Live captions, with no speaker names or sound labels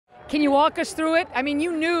Can you walk us through it? I mean,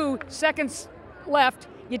 you knew seconds left.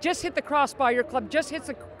 You just hit the crossbar. Your club just hits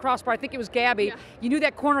the crossbar. I think it was Gabby. Yeah. You knew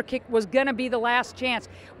that corner kick was going to be the last chance.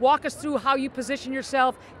 Walk us through how you position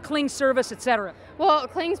yourself, cling service, etc. Well,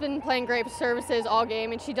 Kling's been playing great services all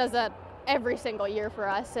game, and she does that every single year for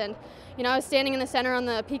us. And, you know, I was standing in the center on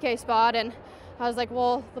the PK spot, and I was like,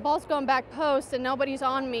 well, the ball's going back post, and nobody's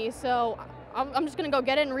on me, so I'm just going to go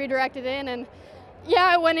get it and redirect it in. And, yeah,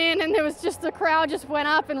 I went in, and it was just the crowd just went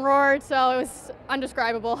up and roared, so it was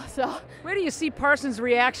undescribable. So Where do you see Parsons'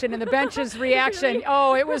 reaction and the bench's reaction?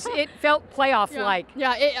 Oh, it felt playoff-like.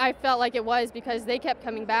 Yeah, I felt like it was because they kept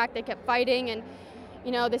coming back, they kept fighting, and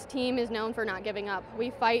you know, this team is known for not giving up.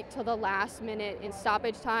 We fight till the last minute in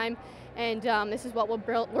stoppage time, and this is what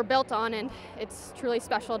we're built on, and it's truly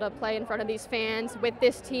special to play in front of these fans with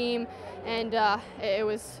this team, and it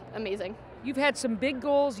was amazing. You've had some big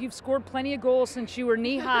goals. You've scored plenty of goals since you were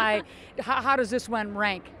knee-high. How does this one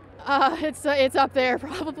rank? It's up there,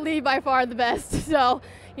 probably by far the best. So,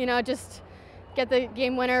 you know, just get the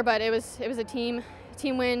game winner, but it was a team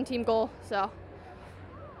win, team goal. So.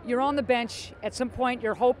 You're on the bench. At some point,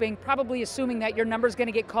 you're hoping, probably assuming that your number's going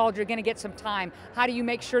to get called, you're going to get some time. How do you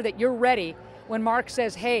make sure that you're ready when Mark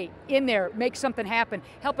says, hey, in there, make something happen?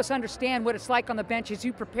 Help us understand what it's like on the bench as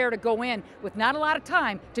you prepare to go in with not a lot of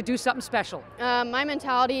time to do something special. My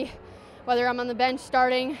mentality, whether I'm on the bench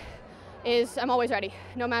starting, is I'm always ready,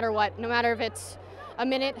 no matter what. No matter if it's a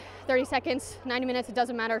minute, 30 seconds, 90 minutes, it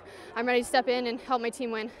doesn't matter. I'm ready to step in and help my team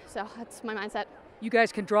win. So that's my mindset. You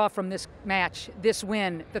guys can draw from this match, this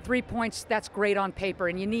win. The 3 points, that's great on paper,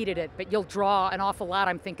 and you needed it, but you'll draw an awful lot,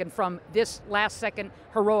 I'm thinking, from this last-second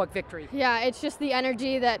heroic victory. Yeah, it's just the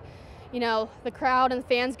energy that, you know, the crowd and the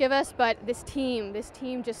fans give us, but this team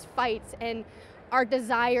just fights, and our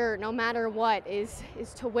desire, no matter what, is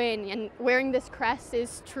to win. And wearing this crest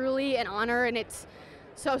is truly an honor, and it's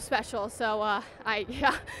so special. So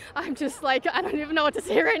I'm just like, I don't even know what to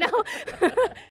say right now.